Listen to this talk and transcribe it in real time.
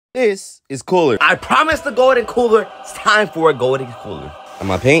This is cooler. I promised the golden cooler. It's time for a golden cooler. And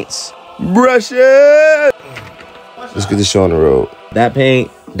my paints. Brush it. Let's get this show on the road. That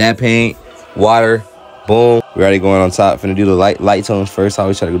paint, water, boom. We already going on top. Finna do the light tones first. I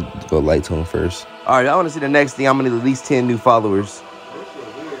always try to go light tone first. All right, I want to see the next thing. I'm gonna need at least 10 new followers.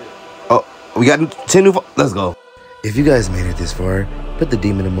 Oh, we got 10 new let's go. If you guys made it this far, put the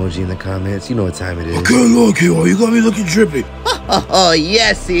demon emoji in the comments. You know what time it is. Okay, look, K1, you got me looking trippy. Oh,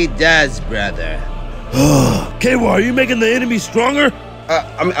 yes, he does, brother. K1, are you making the enemy stronger?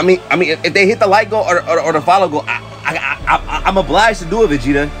 I mean, if they hit the like goal or the follow goal, I'm obliged to do it,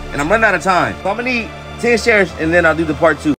 Vegeta, and I'm running out of time. So I'm gonna need 10 shares, and then I'll do the part 2.